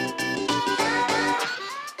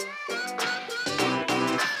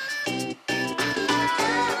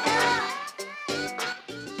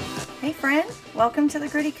friend. Welcome to the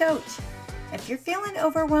Gritty Coach. If you're feeling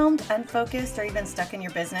overwhelmed, unfocused, or even stuck in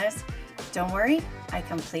your business, don't worry. I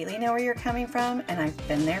completely know where you're coming from, and I've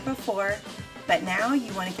been there before. But now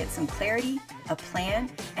you want to get some clarity, a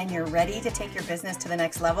plan, and you're ready to take your business to the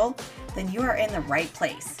next level, then you are in the right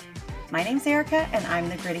place. My name's Erica, and I'm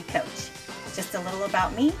the Gritty Coach. Just a little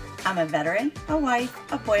about me. I'm a veteran, a wife,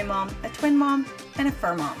 a boy mom, a twin mom, and a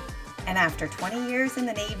fur mom. And after 20 years in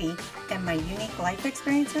the Navy and my unique life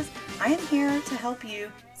experiences, I am here to help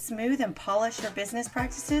you smooth and polish your business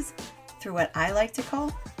practices through what I like to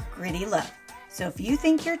call gritty love. So if you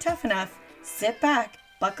think you're tough enough, sit back,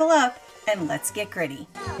 buckle up, and let's get gritty.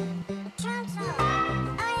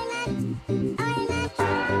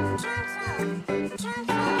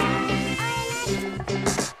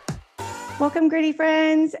 Welcome, Gritty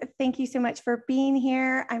friends. Thank you so much for being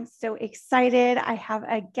here. I'm so excited. I have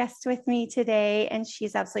a guest with me today, and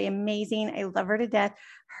she's absolutely amazing. I love her to death.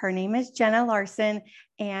 Her name is Jenna Larson,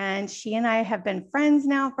 and she and I have been friends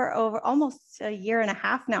now for over almost a year and a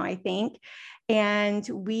half now, I think. And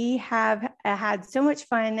we have had so much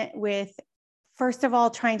fun with, first of all,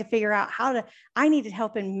 trying to figure out I needed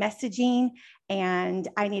help in messaging, and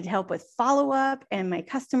I needed help with follow-up and my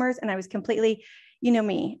customers. And I was completely, you know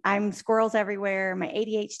me, I'm squirrels everywhere. My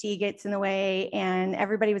ADHD gets in the way, and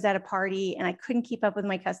everybody was at a party and I couldn't keep up with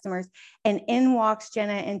my customers. And in walks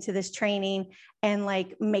Jenna into this training and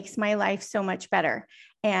makes my life so much better.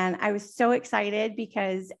 And I was so excited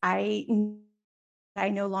because I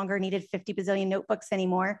no longer needed 50 bazillion notebooks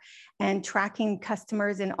anymore and tracking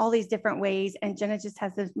customers in all these different ways. And Jenna just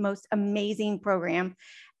has the most amazing program.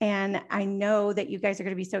 And I know that you guys are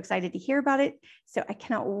going to be so excited to hear about it. So I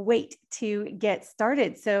cannot wait to get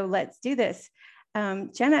started. So let's do this.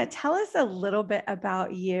 Jenna, tell us a little bit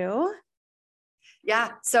about you.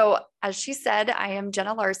 Yeah. So as she said, I am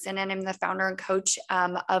Jenna Larson, and I'm the founder and coach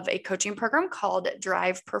of a coaching program called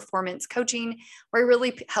Drive Performance Coaching, where I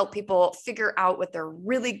really help people figure out what they're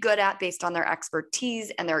really good at based on their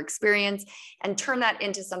expertise and their experience, and turn that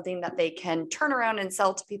into something that they can turn around and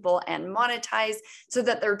sell to people and monetize so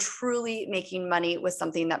that they're truly making money with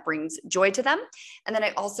something that brings joy to them. And then I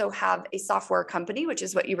also have a software company, which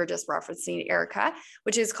is what you were just referencing, Erica,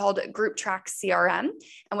 which is called GrouptrackCRM.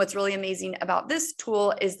 And what's really amazing about this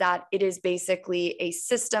tool is that it is basically a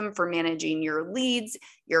system for managing your leads,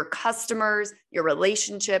 your customers, your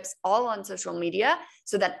relationships, all on social media,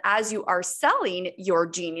 so that as you are selling your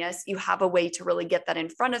genius, you have a way to really get that in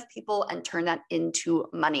front of people and turn that into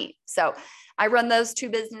money. So I run those two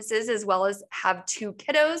businesses, as well as have two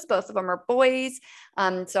kiddos. Both of them are boys.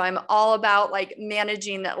 So I'm all about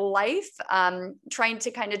managing life, trying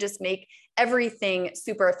to kind of just make everything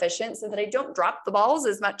super efficient so that I don't drop the balls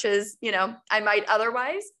as much as, I might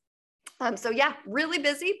otherwise. So yeah, really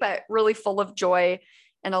busy, but really full of joy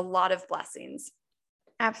and a lot of blessings.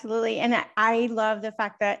 Absolutely. And I love the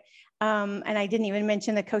fact that, and I didn't even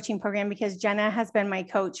mention the coaching program, because Jenna has been my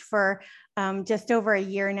coach for just over a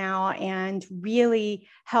year now, and really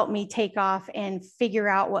helped me take off and figure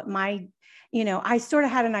out what I sort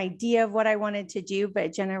of had an idea of what I wanted to do,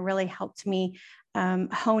 but Jenna really helped me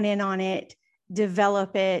hone in on it,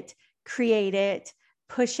 develop it, create it,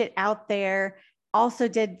 push it out there. Also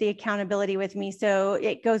did the accountability with me. So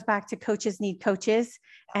it goes back to coaches need coaches.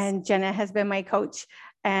 And Jenna has been my coach,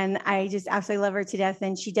 and I just absolutely love her to death.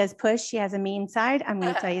 And she does push. She has a mean side. I'm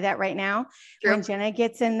going to tell you that right now. True. When Jenna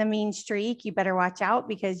gets in the mean streak, you better watch out,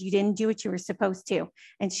 because you didn't do what you were supposed to.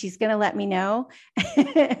 And she's going to let me know.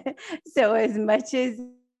 So as much as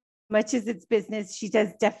it's business, she does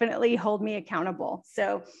definitely hold me accountable.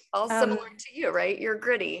 So all similar to you, right? You're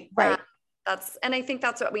gritty. Right. And I think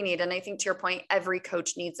that's what we need. And I think, to your point, every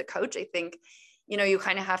coach needs a coach. I think, you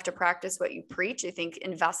kind of have to practice what you preach. I think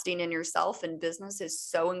investing in yourself and business is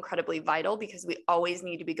so incredibly vital, because we always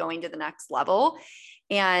need to be going to the next level.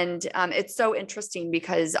 And it's so interesting,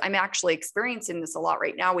 because I'm actually experiencing this a lot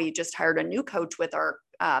right now. We just hired a new coach with our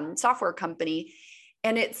software company.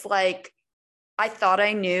 And it's I thought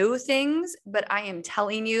I knew things, but I am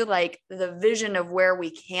telling you, the vision of where we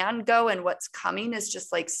can go and what's coming is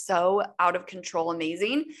just so out of control,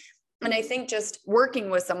 amazing. And I think just working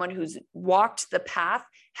with someone who's walked the path,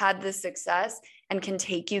 had the success, and can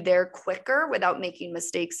take you there quicker without making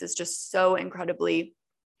mistakes is just so incredibly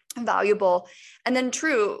valuable. And then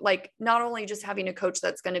not only just having a coach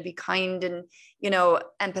that's going to be kind and,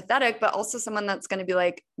 empathetic, but also someone that's going to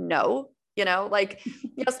be no.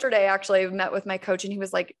 Yesterday, actually, I met with my coach, and he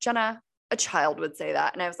was like, Jenna, a child would say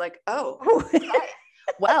that. And I was like, oh, okay.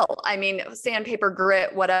 Well, I mean, sandpaper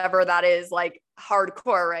grit, whatever that is,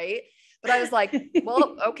 hardcore, right? But I was like,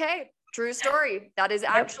 well, okay, True story. That is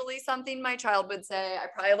Yep. actually something my child would say. I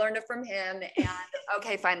probably learned it from him, and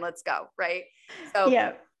okay, fine, let's go. Right. So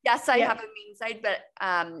Yep. yes, I Yep. have a mean side, but,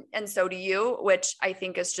 and so do you, which I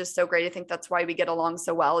think is just so great. I think that's why we get along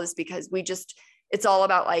so well, is because it's all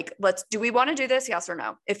about like, do we want to do this? Yes or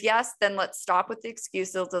no? If yes, then let's stop with the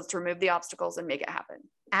excuses. Let's remove the obstacles and make it happen.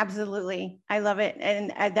 Absolutely. I love it.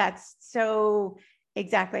 And that's so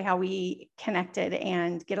exactly how we connected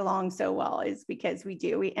and get along so well, is because we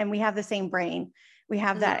do. We have the same brain. We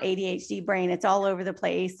have that ADHD brain. It's all over the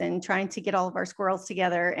place, and trying to get all of our squirrels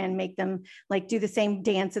together and make them like do the same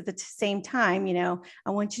dance at the same time. I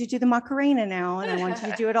want you to do the Macarena now, and I want you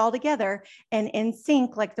to do it all together and in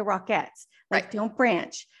sync, like the Rockettes, like Right. Don't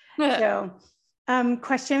branch. So,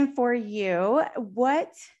 question for you.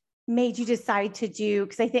 What made you decide to do,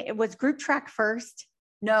 because I think it was Group Track first?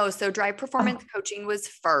 No. So Drive Performance Coaching was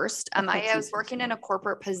first. I was working in a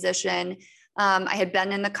corporate position. I had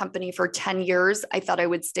been in the company for 10 years. I thought I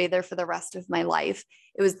would stay there for the rest of my life.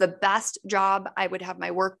 It was the best job. I would have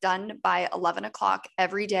my work done by 11 o'clock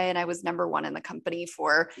every day. And I was number one in the company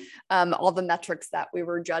for all the metrics that we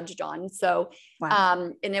were judged on. So,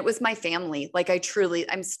 Wow. and it was my family. Like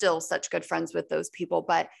I'm still such good friends with those people,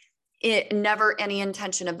 but it never any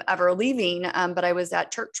intention of ever leaving. But I was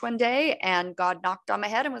at church one day and God knocked on my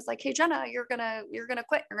head and was like, "Hey, Jenna, you're going to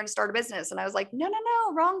quit. You're going to start a business." And I was like, no,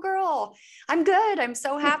 wrong girl. I'm good. I'm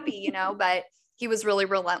so happy, but he was really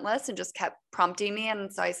relentless and just kept prompting me.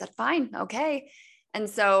 And so I said, fine. Okay. And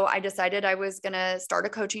so I decided I was going to start a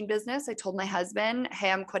coaching business. I told my husband, "Hey,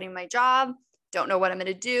 I'm quitting my job. Don't know what I'm going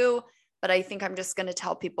to do, but I think I'm just going to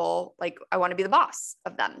tell people like I want to be the boss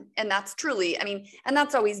of them." And that's truly, and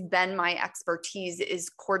that's always been my expertise, is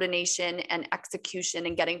coordination and execution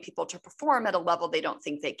and getting people to perform at a level they don't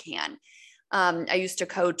think they can. I used to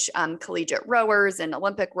coach collegiate rowers and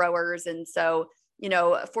Olympic rowers. And so,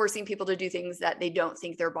 forcing people to do things that they don't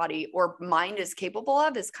think their body or mind is capable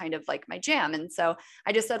of is kind of like my jam. And so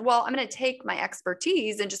I just said, well, I'm going to take my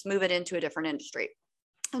expertise and just move it into a different industry.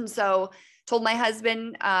 And so told my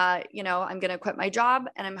husband, I'm going to quit my job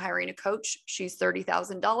and I'm hiring a coach. She's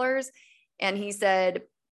 $30,000. And he said,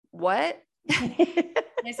 "What?"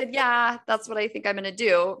 And I said, "Yeah, that's what I think I'm going to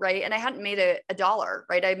do." Right. And I hadn't made a dollar.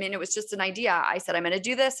 Right. It was just an idea. I said, "I'm going to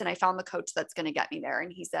do this." And I found the coach that's going to get me there.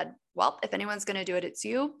 And he said, "Well, if anyone's going to do it, it's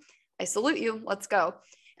you. I salute you. Let's go."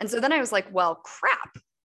 And so then I was like, well, crap.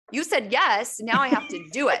 You said yes. Now I have to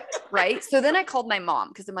do it. Right. So then I called my mom,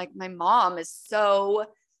 because I'm like, my mom is so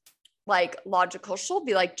like logical. She'll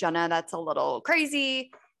be like, "Jenna, that's a little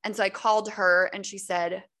crazy." And so I called her and she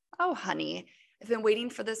said, "Oh, honey, I've been waiting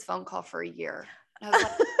for this phone call for a year." And I was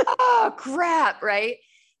like, oh, crap. Right.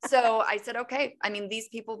 So I said, okay, these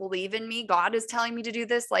people believe in me. God is telling me to do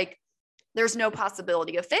this. Like, there's no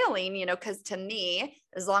possibility of failing, because to me,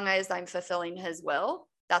 as long as I'm fulfilling his will,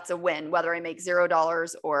 that's a win, whether I make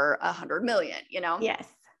 $0 or 100 million, Yes.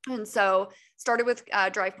 And so started with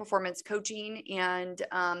Drive Performance Coaching, and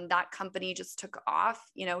that company just took off,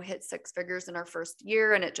 hit 6 figures in our first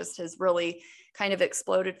year. And it just has really kind of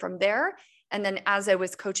exploded from there. And then as I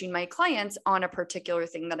was coaching my clients on a particular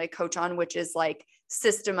thing that I coach on, which is like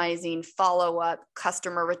systemizing, follow-up,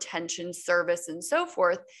 customer retention, service, and so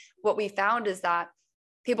forth, what we found is that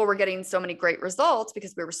people were getting so many great results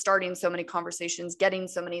because we were starting so many conversations, getting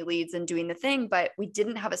so many leads and doing the thing, but we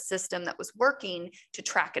didn't have a system that was working to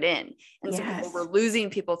track it in. And so people were losing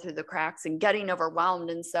people through the cracks and getting overwhelmed.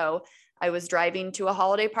 And so I was driving to a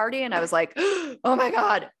holiday party and I was like, oh my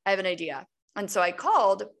God, I have an idea. And so I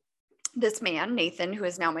called this man, Nathan, who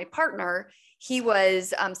is now my partner. He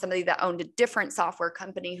was somebody that owned a different software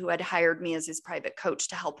company who had hired me as his private coach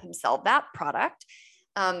to help him sell that product.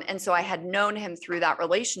 And so I had known him through that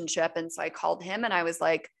relationship. And so I called him and I was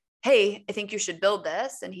like, "Hey, I think you should build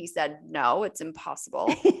this." And he said, "No, it's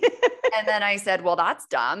impossible." And then I said, "Well, that's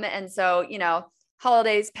dumb." And so,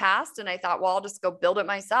 holidays passed and I thought, well, I'll just go build it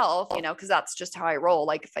myself, because that's just how I roll.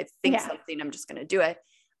 Like if I think something, I'm just going to do it.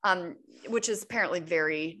 Which is apparently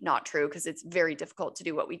very not true, because it's very difficult to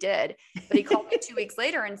do what we did. But he called me 2 weeks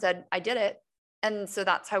later and said, "I did it." And so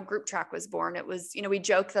that's how Group Track was born. It was, we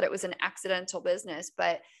joke that it was an accidental business,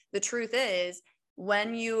 but the truth is,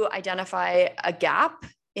 when you identify a gap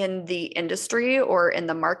in the industry or in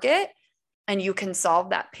the market and you can solve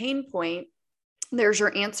that pain point, there's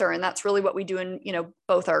your answer. And that's really what we do in,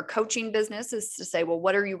 both our coaching business, is to say, well,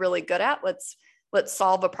 what are you really good at? Let's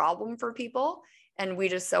solve a problem for people. And we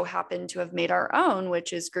just so happen to have made our own,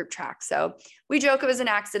 which is Group Track. So we joke it was an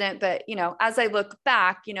accident, but as I look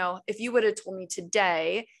back, if you would have told me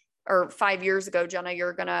today or 5 years ago, "Jenna,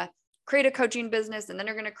 you're going to create a coaching business and then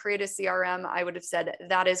you're going to create a CRM, I would have said,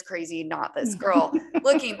 that is crazy. Not this girl.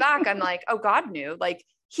 Looking back, I'm like, oh, God knew, like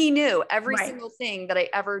he knew every single thing that I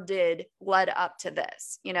ever did led up to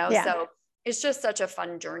this, so it's just such a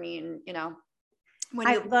fun journey. And,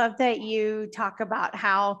 I love that you talk about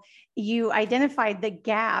how you identified the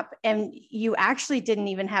gap and you actually didn't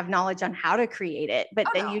even have knowledge on how to create it, but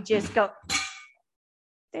then you just go,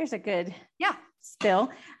 there's a good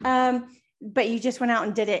spill. But you just went out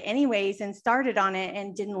and did it anyways and started on it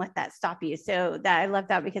and didn't let that stop you. So that I love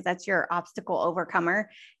that, because that's your obstacle overcomer,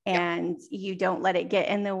 and you don't let it get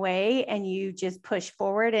in the way and you just push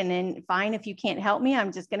forward. And then fine, if you can't help me,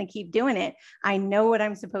 I'm just going to keep doing it. I know what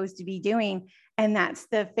I'm supposed to be doing. And that's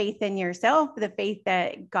the faith in yourself, the faith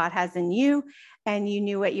that God has in you. And you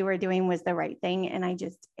knew what you were doing was the right thing. And I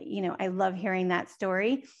just, I love hearing that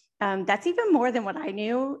story. That's even more than what I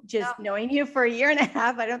knew, just knowing you for a year and a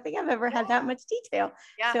half. I don't think I've ever had that much detail.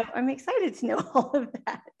 So I'm excited to know all of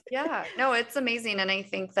that. Yeah, no, it's amazing. And I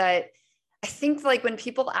think like when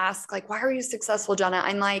people ask, like, why are you successful, Jenna?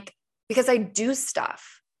 I'm like, because I do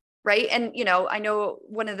stuff. Right. And, I know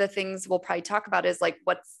one of the things we'll probably talk about is like,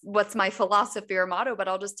 what's my philosophy or motto, but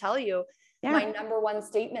I'll just tell you, my number one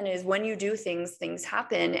statement is when you do things, things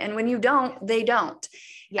happen. And when you don't, they don't.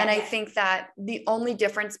 Yes. And I think that the only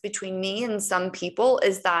difference between me and some people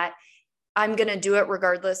is that I'm going to do it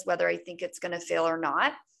regardless whether I think it's going to fail or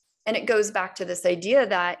not. And it goes back to this idea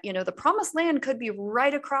that, the promised land could be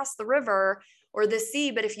right across the river or the sea,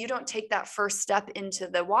 but if you don't take that first step into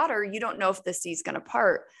the water, you don't know if the sea is going to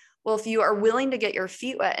part. Well, if you are willing to get your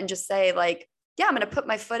feet wet and just say like, yeah, I'm going to put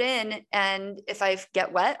my foot in. And if I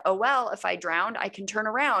get wet, oh, well, if I drown, I can turn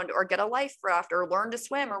around or get a life raft or learn to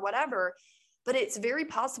swim or whatever. But it's very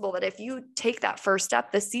possible that if you take that first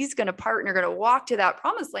step, the sea's going to part and you're going to walk to that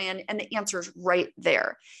promised land, and the answer is right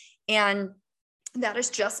there. And that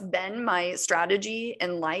has just been my strategy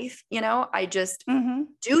in life. I just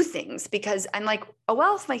do things because I'm like, oh,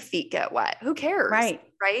 well, if my feet get wet, who cares? Right.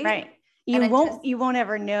 You won't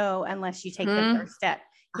ever know unless you take the first step.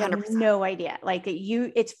 You have 100%. No idea. Like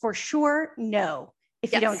it's for sure. No,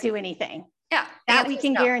 if you don't do anything. Yeah. That we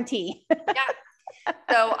can guarantee. Yeah.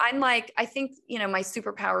 So I'm like, I think, my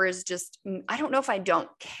superpower is just, I don't know if I don't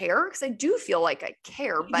care, because I do feel like I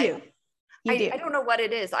care, but I don't know what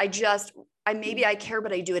it is. Maybe I care,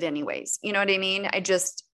 but I do it anyways. You know what I mean? I do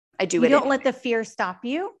it. You don't let the fear stop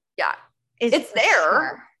you. Yeah. It's there.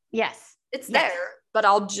 Sure. Yes. It's there, but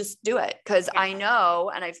I'll just do it because I know,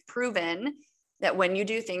 and I've proven that when you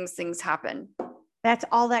do things, things happen. That's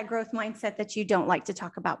all that growth mindset that you don't like to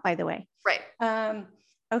talk about, by the way. Right.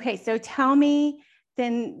 Okay. So tell me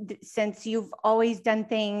then, since you've always done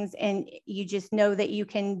things and you just know that you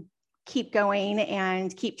can keep going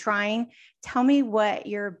and keep trying, tell me what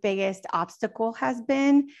your biggest obstacle has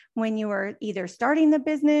been when you were either starting the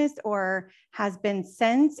business or has been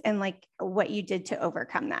since, and like what you did to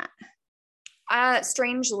overcome that.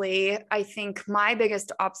 Strangely, I think my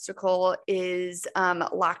biggest obstacle is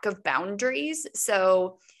lack of boundaries.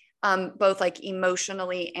 So both like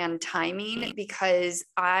emotionally and timing, because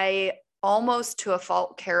I almost to a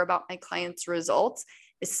fault care about my clients' results,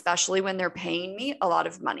 especially when they're paying me a lot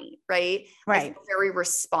of money, right? I feel very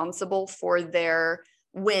responsible for their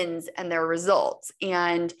wins and their results.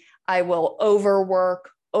 And I will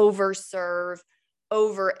overwork, overserve,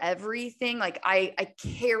 over everything. Like I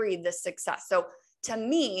carry the success. So to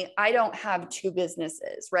me, I don't have two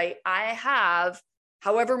businesses, right? I have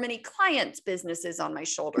however many clients' businesses on my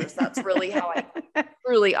shoulders. That's really how I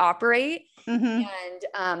truly operate. And,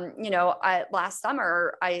 last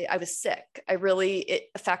summer I was sick. It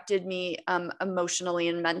affected me emotionally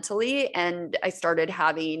and mentally. And I started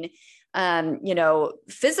having,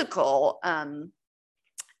 physical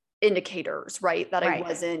indicators, right? That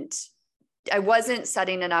I wasn't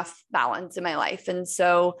setting enough balance in my life. And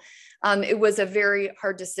so it was a very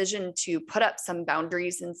hard decision to put up some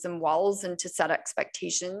boundaries and some walls and to set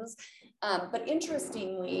expectations. But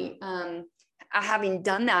interestingly, having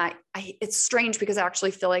done that, it's strange because I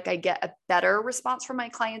actually feel like I get a better response from my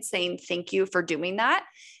clients saying, thank you for doing that.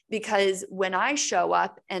 Because when I show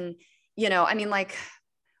up and, like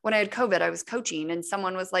when I had COVID, I was coaching and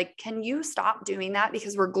someone was like, can you stop doing that?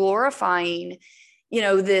 Because we're glorifying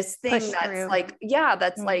this thing that's like,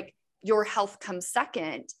 like your health comes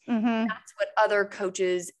second. That's what other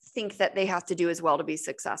coaches think that they have to do as well to be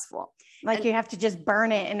successful. Like you have to just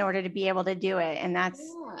burn it in order to be able to do it. And that's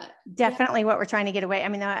definitely what we're trying to get away. I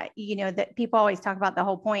mean, that people always talk about the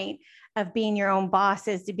whole point of being your own boss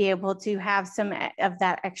is to be able to have some of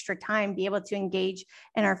that extra time, be able to engage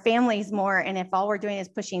in our families more. And if all we're doing is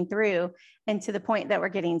pushing through and to the point that we're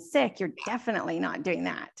getting sick, you're definitely not doing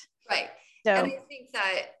that. Right. So, and I think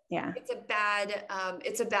that yeah. it's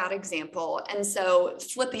a bad example. And so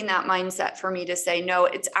flipping that mindset for me to say, no,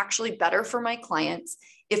 it's actually better for my clients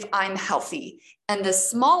if I'm healthy. And the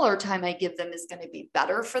smaller time I give them is going to be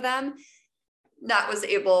better for them. That was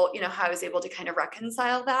able, how I was able to kind of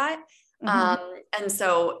reconcile that. And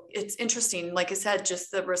so it's interesting. Like I said,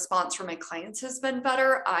 just the response from my clients has been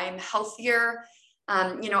better. I'm healthier.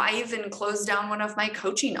 I even closed down one of my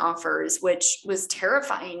coaching offers, which was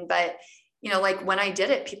terrifying, but like when I did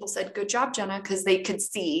it, people said, good job, Jenna, because they could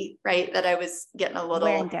see, right, that I was getting a little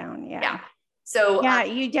wearing down. Yeah. So yeah,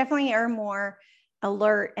 you definitely are more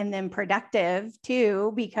alert and then productive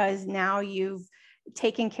too, because now you've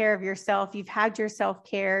taken care of yourself. You've had your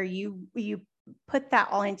self-care. You put that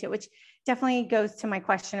all into it, which definitely goes to my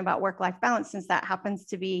question about work-life balance, since that happens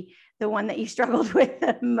to be the one that you struggled with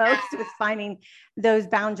the most, with finding those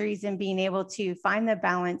boundaries and being able to find the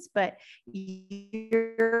balance. But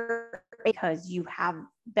because you have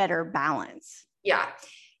better balance. Yeah.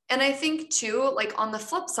 And I think too, like on the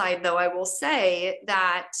flip side, though, I will say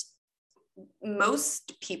that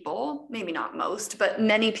most people, maybe not most, but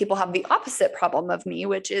many people have the opposite problem of me,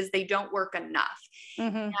 which is they don't work enough.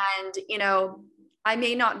 And, I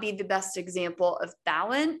may not be the best example of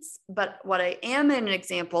balance, but what I am an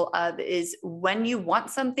example of is when you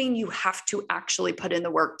want something, you have to actually put in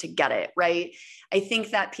the work to get it, right? I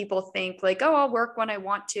think that people think like, oh, I'll work when I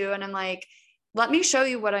want to. And I'm like, let me show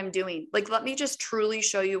you what I'm doing. Like, let me just truly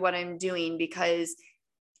show you what I'm doing, because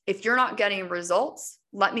if you're not getting results,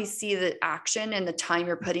 let me see the action and the time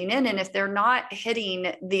you're putting in. And if they're not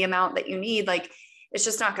hitting the amount that you need, like, it's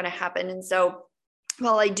just not going to happen. And so,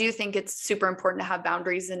 while I do think it's super important to have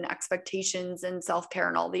boundaries and expectations and self-care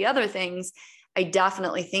and all the other things, I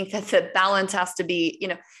definitely think that the balance has to be,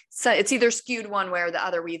 so it's either skewed one way or the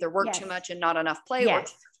other. We either work too much and not enough play, or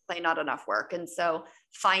play, not enough work. And so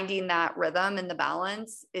finding that rhythm and the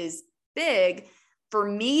balance is big. For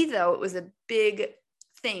me, though, it was a big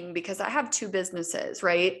thing because I have two businesses,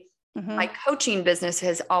 right? My coaching business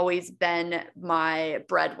has always been my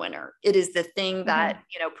breadwinner. It is the thing that,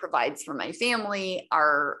 provides for my family,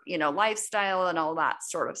 our, lifestyle and all that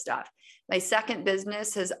sort of stuff. My second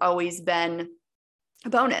business has always been a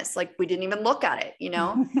bonus. Like, we didn't even look at it,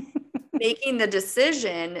 making the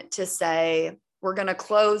decision to say, we're going to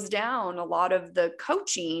close down a lot of the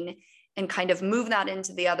coaching and kind of move that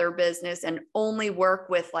into the other business and only work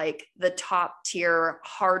with like the top tier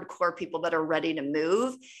hardcore people that are ready to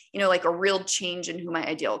move, like a real change in who my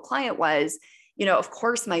ideal client was. Of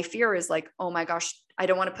course, my fear is like, oh my gosh, I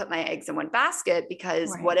don't want to put my eggs in one basket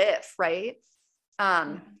because what if, right?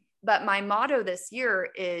 But my motto this year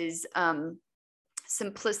is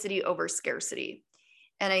simplicity over scarcity.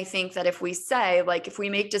 And I think that if we say, like, if we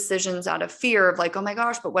make decisions out of fear of like, oh my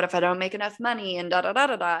gosh, but what if I don't make enough money and da, da, da,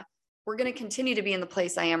 da, da, we're going to continue to be in the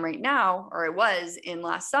place I am right now, or I was in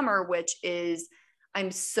last summer, which is I'm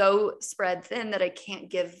so spread thin that I can't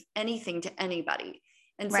give anything to anybody.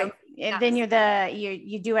 And so then you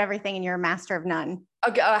do everything and you're a master of none.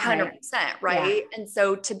 100%. Right. And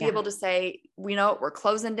so to be able to say, we're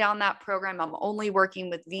closing down that program, I'm only working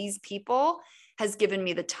with these people, has given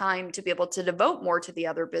me the time to be able to devote more to the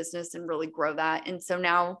other business and really grow that. And so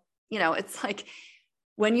now, it's like,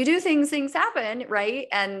 when you do things happen, right?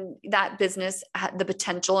 And that business, the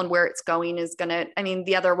potential and where it's going is going to,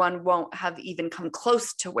 the other one won't have even come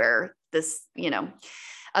close to where this,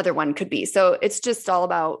 other one could be. So it's just all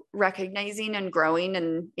about recognizing and growing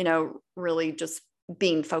and, really just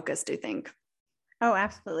being focused, I think. Oh,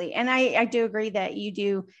 absolutely. And I do agree that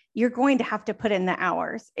you're going to have to put in the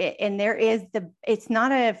hours, and it's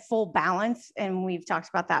not a full balance. And we've talked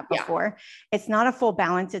about that before. It's not a full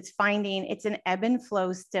balance. It's an ebb and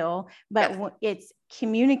flow still, but it's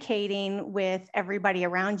communicating with everybody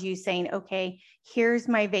around you saying, okay, here's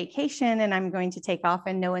my vacation and I'm going to take off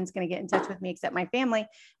and no one's going to get in touch with me except my family,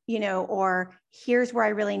 or here's where I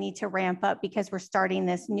really need to ramp up because we're starting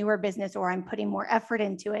this newer business or I'm putting more effort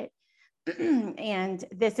into it. And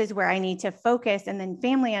this is where I need to focus. And then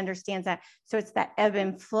family understands that. So it's that ebb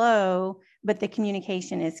and flow, but the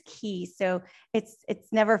communication is key. So it's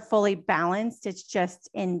never fully balanced. It's just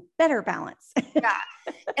in better balance.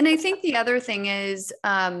 And I think the other thing is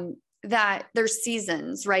that there's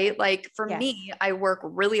seasons, right? Like for me, I work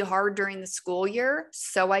really hard during the school year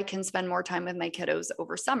so I can spend more time with my kiddos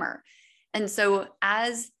over summer. And so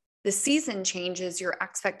as the season changes, your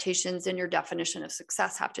expectations and your definition of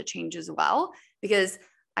success have to change as well. Because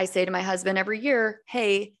I say to my husband every year,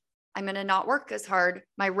 hey, I'm going to not work as hard.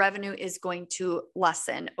 My revenue is going to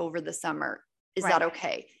lessen over the summer. Is that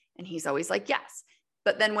okay? And he's always like, yes.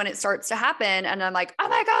 But then when it starts to happen and I'm like, oh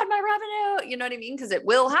my God, my revenue, you know what I mean? Cause it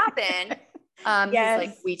will happen. He's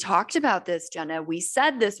like, we talked about this, Jenna. We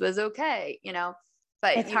said this was okay,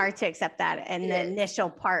 but it's hard to accept that in the initial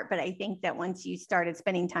is. part. But I think that once you started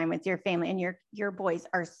spending time with your family, and your boys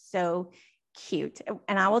are so cute.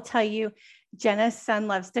 And I will tell you, Jenna's son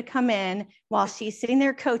loves to come in while she's sitting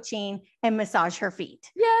there coaching and massage her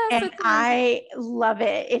feet. Yes, and I love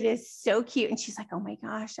it. It is so cute. And she's like, oh my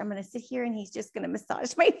gosh, I'm going to sit here and he's just going to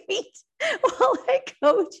massage my feet while I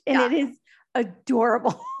coach. And it is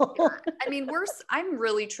adorable. I mean, I'm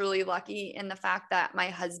really, truly lucky in the fact that my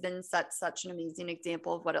husband sets such an amazing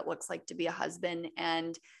example of what it looks like to be a husband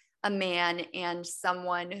and a man, and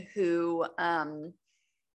someone who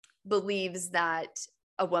believes that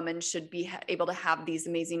a woman should be able to have these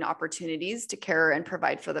amazing opportunities to care and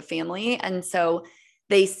provide for the family. And so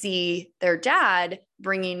they see their dad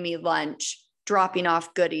bringing me lunch, dropping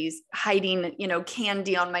off goodies, hiding,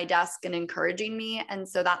 candy on my desk and encouraging me. And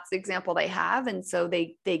so that's the example they have. And so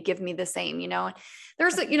they give me the same,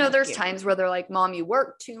 there's, there's times where they're like, Mom, you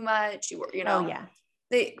work too much, Oh yeah.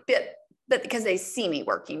 But because they see me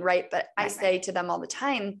working. Right. But I say to them all the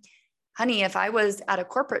time, honey, if I was at a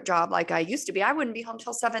corporate job like I used to be, I wouldn't be home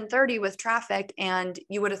till 7:30 with traffic. And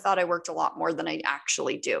you would have thought I worked a lot more than I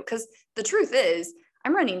actually do. Because the truth is,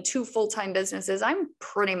 I'm running 2 full-time businesses. I'm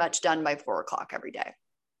pretty much done by 4:00 every day.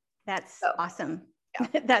 That's awesome.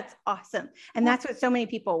 Yeah. That's awesome. And that's what so many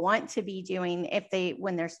people want to be doing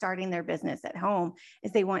when they're starting their business at home,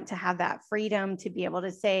 is they want to have that freedom to be able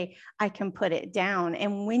to say, I can put it down.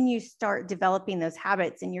 And when you start developing those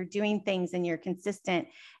habits and you're doing things and you're consistent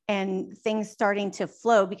and things starting to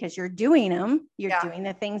flow because you're doing them, you're doing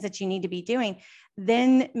the things that you need to be doing,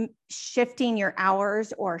 then shifting your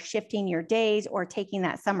hours or shifting your days or taking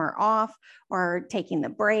that summer off or taking the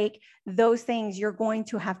break, those things you're going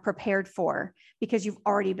to have prepared for because you've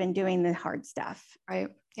already been doing the hard stuff. Right.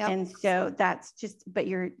 Yeah. And so that's but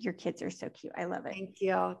your kids are so cute. I love it. Thank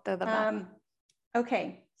you. They're the best.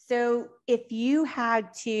 Okay. So if you had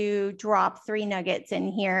to drop 3 nuggets in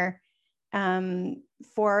here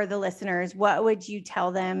for the listeners, what would you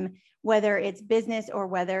tell them, whether it's business or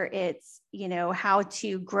whether it's, how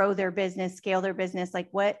to grow their business, scale their business? Like,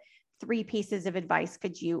 what 3 pieces of advice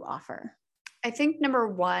could you offer? I think number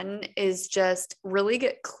 1 is just really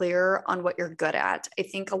get clear on what you're good at. I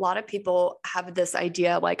think a lot of people have this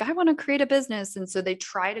idea like, I want to create a business. And so they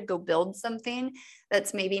try to go build something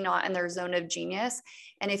that's maybe not in their zone of genius.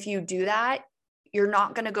 And if you do that, you're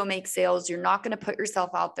not going to go make sales. You're not going to put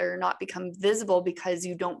yourself out there, not become visible because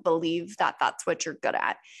you don't believe that that's what you're good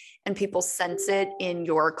at. And people sense it in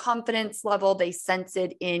your confidence level. They sense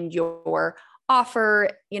it in your offer,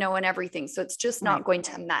 and everything. So it's just not going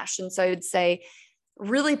to mesh. And so I would say,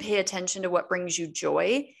 really pay attention to what brings you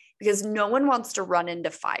joy, because no one wants to run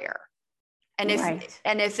into fire. And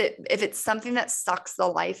if it's something that sucks the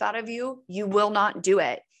life out of you, you will not do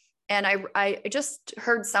it. And I just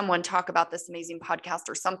heard someone talk about this amazing podcast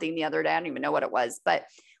or something the other day. I don't even know what it was, but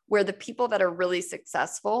where the people that are really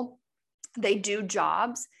successful, they do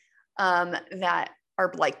jobs that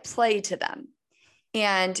are like play to them.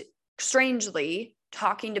 And strangely,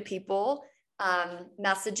 talking to people,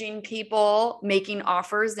 messaging people, making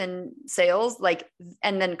offers and sales,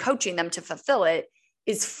 and then coaching them to fulfill it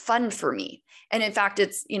is fun for me. And in fact,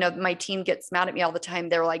 it's, my team gets mad at me all the time.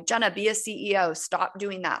 They're like, Jenna, be a CEO, stop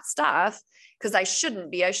doing that stuff. Cause I shouldn't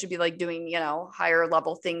be, I should be doing, higher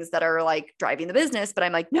level things that are driving the business. But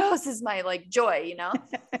I'm like, no, this is my joy,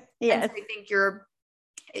 Yes. And so I think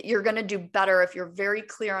you're going to do better if you're very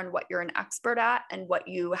clear on what you're an expert at and what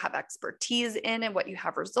you have expertise in and what you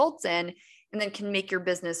have results in, and then can make your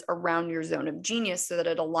business around your zone of genius so that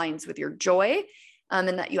it aligns with your joy, and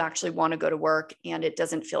that you actually want to go to work and it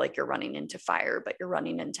doesn't feel like you're running into fire, but you're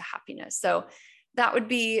running into happiness. So that would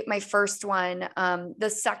be my first one. The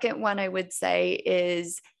second one I would say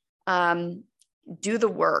is do the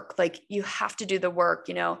work. You have to do the work.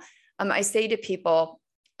 I say to people,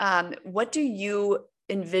 what do you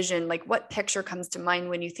envision? What picture comes to mind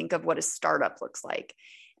when you think of what a startup looks like?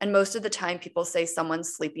 And most of the time people say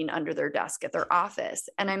someone's sleeping under their desk at their office.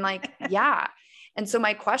 And I'm like, yeah. And so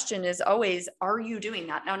my question is always, are you doing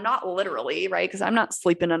that? Now, not literally, right? Because I'm not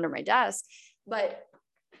sleeping under my desk, but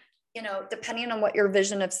depending on what your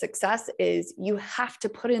vision of success is, you have to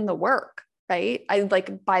put in the work, right?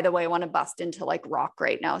 By the way, I want to bust into rock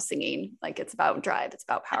right now singing, it's about drive, it's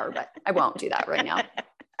about power, but I won't do that right now.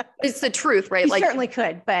 It's the truth, right? You certainly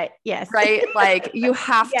could, but yes. Right. You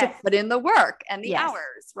have to put in the work and the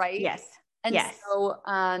hours, right? Yes. And so,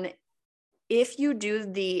 if you do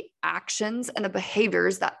the actions and the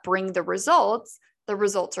behaviors that bring the results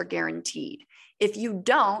are guaranteed. If you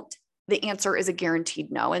don't, the answer is a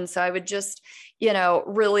guaranteed no. And so I would just,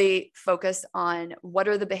 really focus on what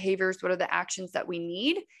are the behaviors, what are the actions that we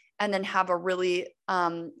need, and then have a really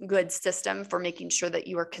good system for making sure that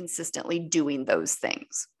you are consistently doing those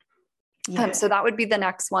things. Yeah. So that would be the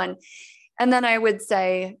next one. And then I would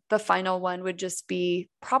say the final one would just be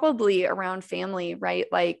probably around family, right?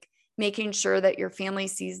 Like making sure that your family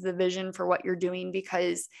sees the vision for what you're doing,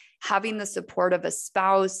 because having the support of a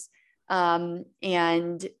spouse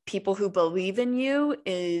and people who believe in you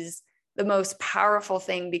is the most powerful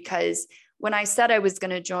thing. Because when I said I was going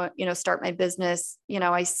to join, start my business,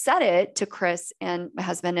 I said it to Chris and my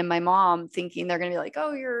husband and my mom, thinking they're going to be like,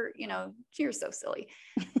 oh, you're so silly.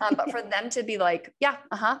 But for them to be like, yeah,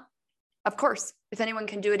 of course, if anyone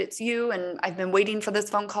can do it, it's you. And I've been waiting for this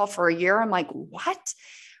phone call for a year. I'm like, what?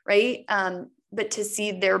 Right. But to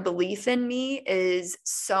see their belief in me is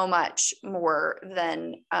so much more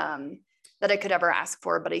than that I could ever ask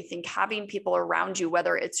for. But I think having people around you,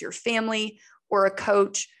 whether it's your family or a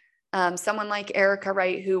coach, someone like Erica,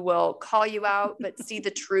 right, who will call you out, but see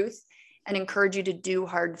the truth and encourage you to do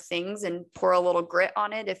hard things and pour a little grit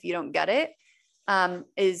on it if you don't get it,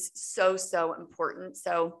 is so, so important.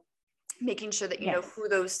 So making sure that you know who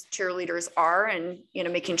those cheerleaders are and,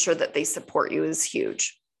 making sure that they support you is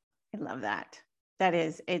huge. I love that.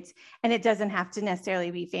 And it doesn't have to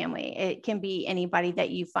necessarily be family. It can be anybody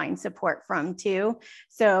that you find support from too.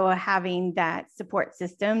 So having that support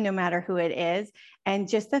system, no matter who it is, and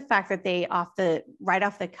just the fact that they right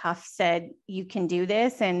off the cuff said, you can do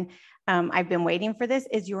this. And I've been waiting for this,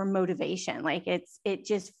 is your motivation. Like it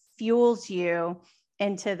just fuels you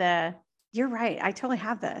into you're right. I totally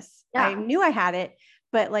have this. Yeah. I knew I had it,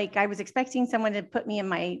 but like I was expecting someone to put me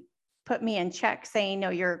in check saying,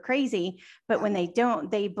 no, you're crazy. But when they don't,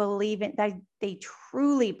 they believe it, they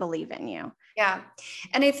truly believe in you. Yeah.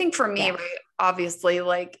 And I think for me, right, obviously,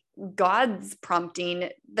 like God's prompting,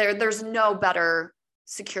 there's no better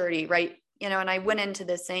security, right? And I went into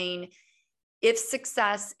this saying, if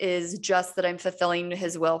success is just that I'm fulfilling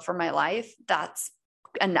his will for my life, that's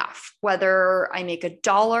enough. Whether I make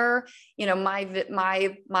 $1,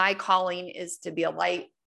 my calling is to be a light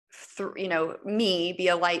through, be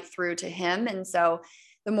a light through to him. And so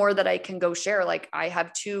the more that I can go share, like I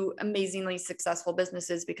have 2 amazingly successful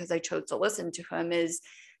businesses because I chose to listen to him, is,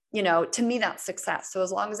 to me, that's success. So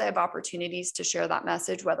as long as I have opportunities to share that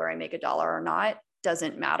message, whether I make $1 or not,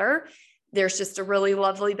 doesn't matter. There's just a really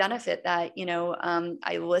lovely benefit that,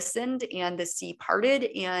 I listened and the sea parted,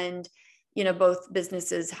 and, both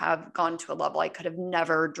businesses have gone to a level I could have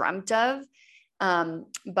never dreamt of.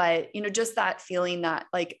 But, just that feeling that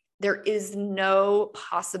like there is no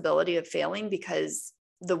possibility of failing because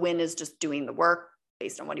the win is just doing the work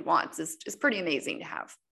based on what he wants is pretty amazing to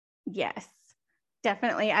have. Yes,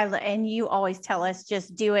 definitely. And you always tell us,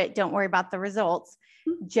 just do it. Don't worry about the results.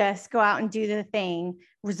 Just go out and do the thing.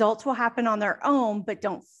 Results will happen on their own, but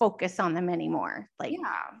don't focus on them anymore. Like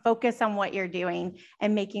focus on what you're doing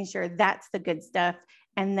and making sure that's the good stuff.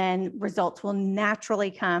 And then results will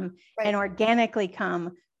naturally come and organically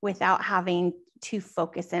come without having to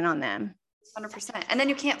focus in on them. 100%. And then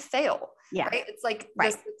you can't fail. Yeah. Right. It's like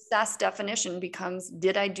the success definition becomes,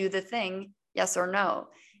 did I do the thing? Yes or no?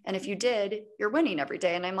 And if you did, you're winning every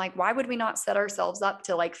day. And I'm like, why would we not set ourselves up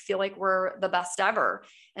to like, feel like we're the best ever?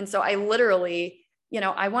 And so I literally,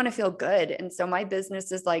 I want to feel good. And so my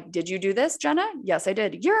business is like, did you do this, Jenna? Yes, I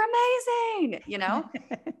did. You're amazing.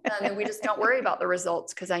 And we just don't worry about the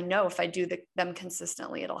results, because I know if I do them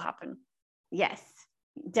consistently, it'll happen. Yes,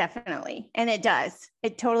 definitely. And it does.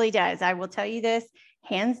 It totally does. I will tell you this,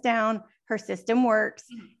 hands down, her system works.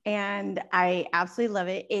 And I absolutely love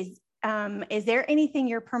it. Is there anything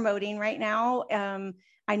you're promoting right now?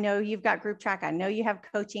 I know you've got Group Track. I know you have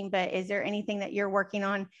coaching, but is there anything that you're working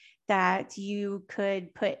on that you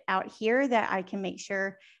could put out here that I can make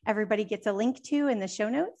sure everybody gets a link to in the show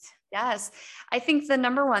notes? Yes. I think the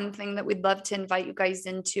number one thing that we'd love to invite you guys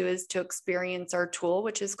into is to experience our tool,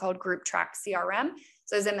 which is called GrouptrackCRM.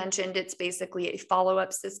 So as I mentioned, it's basically a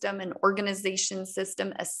follow-up system, an organization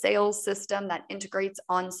system, a sales system that integrates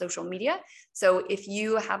on social media. So if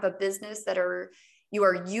you have a business that you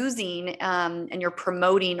are using and you're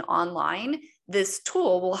promoting online, this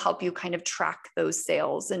tool will help you kind of track those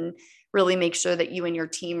sales and really make sure that you and your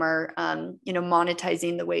team are,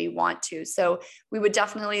 monetizing the way you want to. So we would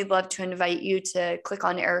definitely love to invite you to click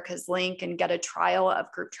on Erica's link and get a trial of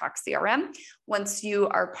GrouptrackCRM. Once you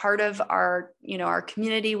are part of our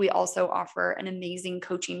community, we also offer an amazing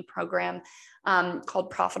coaching program called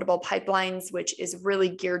Profitable Pipelines, which is really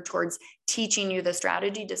geared towards teaching you the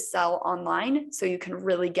strategy to sell online so you can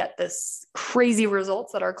really get this crazy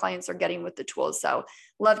results that our clients are getting with the tools. So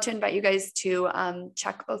love to invite you guys to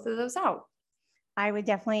check both of those out. I would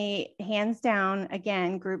definitely, hands down,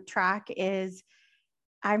 again, GroupTrack is,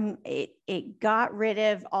 it got rid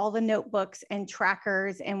of all the notebooks and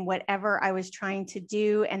trackers and whatever I was trying to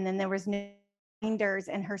do. And then there was no reminders,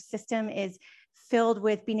 and her system is filled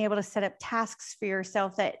with being able to set up tasks for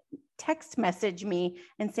yourself that text message me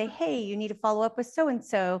and say, hey, you need to follow up with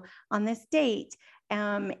so-and-so on this date.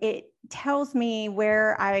 It tells me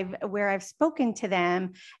where I've spoken to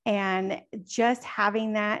them, and just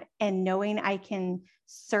having that and knowing I can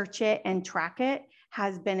search it and track it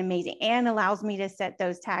has been amazing, and allows me to set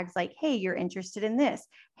those tags like, hey, you're interested in this.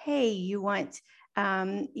 Hey, you want,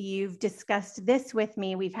 you've discussed this with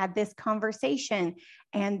me. We've had this conversation.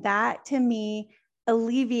 And that to me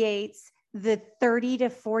alleviates the 30 to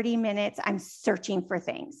 40 minutes I'm searching for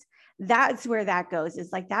things. That's where that goes,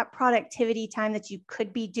 is like that productivity time that you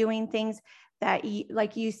could be doing things that,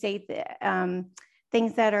 like you say,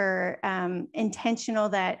 things that are intentional,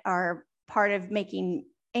 that are part of making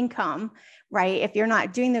income, right? If you're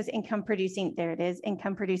not doing those income producing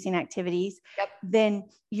activities, yep, then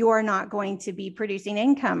you're not going to be producing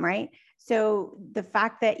income, right? So the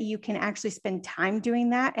fact that you can actually spend time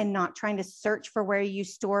doing that and not trying to search for where you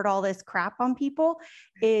stored all this crap on people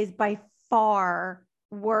is by far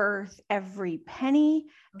worth every penny,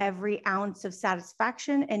 every ounce of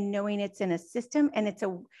satisfaction, and knowing it's in a system, and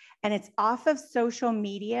it's off of social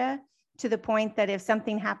media, to the point that if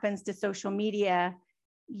something happens to social media,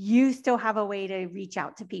 you still have a way to reach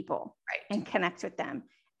out to people, right, and connect with them.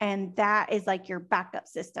 And that is like your backup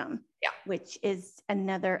system, yeah, which is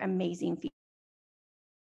another amazing feature.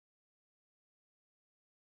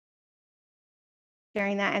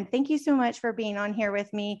 Sharing that. And thank you so much for being on here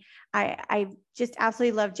with me. I just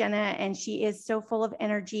absolutely love Jenna, and she is so full of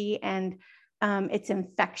energy, and it's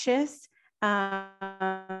infectious.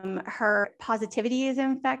 Her positivity is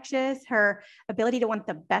infectious. Her ability to want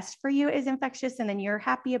the best for you is infectious. And then you're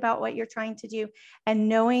happy about what you're trying to do, and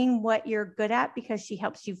knowing what you're good at, because she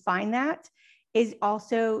helps you find that, is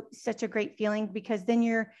also such a great feeling, because then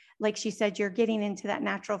you're, like she said, you're getting into that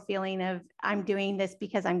natural feeling of, I'm doing this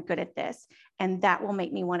because I'm good at this, and that will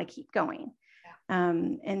make me want to keep going.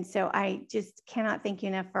 And so I just cannot thank you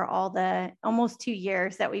enough for all the almost 2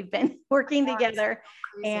 years that we've been working together,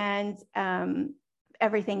 and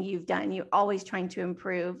everything you've done. You're always trying to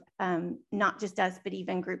improve, not just us, but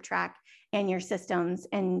even GroupTrack and your systems,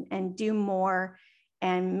 and do more,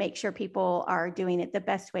 and make sure people are doing it the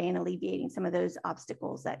best way, and alleviating some of those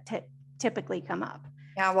obstacles that typically come up.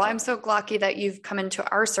 Yeah, well, I'm so lucky that you've come into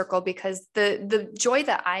our circle, because the joy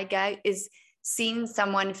that I get is seeing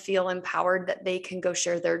someone feel empowered that they can go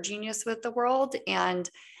share their genius with the world. And,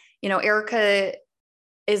 you know, Erica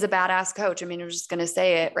is a badass coach. I mean, I'm just going to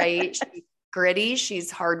say it, right? She's gritty.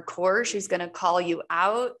 She's hardcore. She's going to call you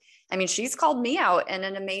out. I mean, she's called me out in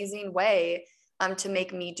an amazing way to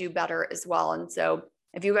make me do better as well. And so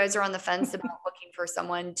if you guys are on the fence about looking for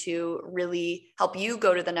someone to really help you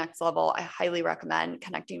go to the next level, I highly recommend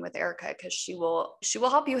connecting with Erica, because she will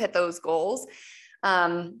help you hit those goals,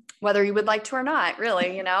 whether you would like to or not,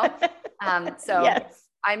 really, you know? So yes.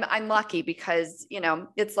 I'm lucky, because, you know,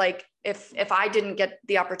 it's like, if I didn't get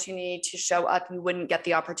the opportunity to show up, you wouldn't get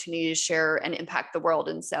the opportunity to share and impact the world.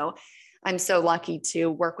 And so I'm so lucky to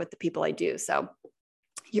work with the people I do. So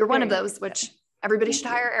you're one of those, which everybody should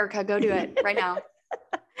hire Erica. Go do it right now.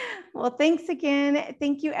 Well, thanks again.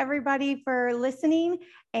 Thank you, everybody, for listening.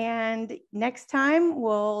 And next time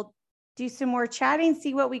we'll do some more chatting,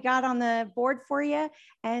 see what we got on the board for you.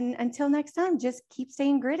 And until next time, just keep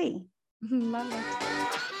staying gritty. Love it.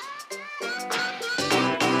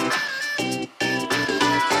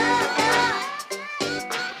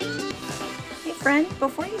 Friend,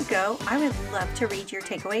 before you go, I would love to read your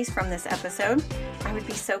takeaways from this episode. I would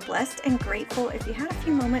be so blessed and grateful if you had a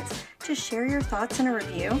few moments to share your thoughts in a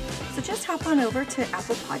review. So just hop on over to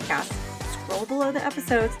Apple Podcasts, scroll below the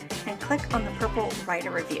episodes, and click on the purple Write a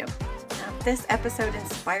Review. Now, if this episode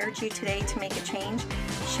inspired you today to make a change,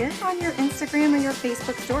 share it on your Instagram or your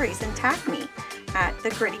Facebook stories and tag me at The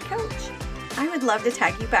Gritty Coach. I would love to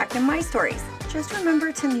tag you back in my stories. Just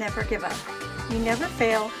remember to never give up. You never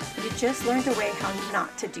fail, you just learned a way how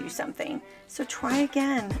not to do something. So try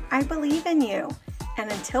again. I believe in you. And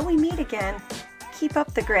until we meet again, keep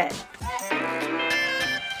up the grit.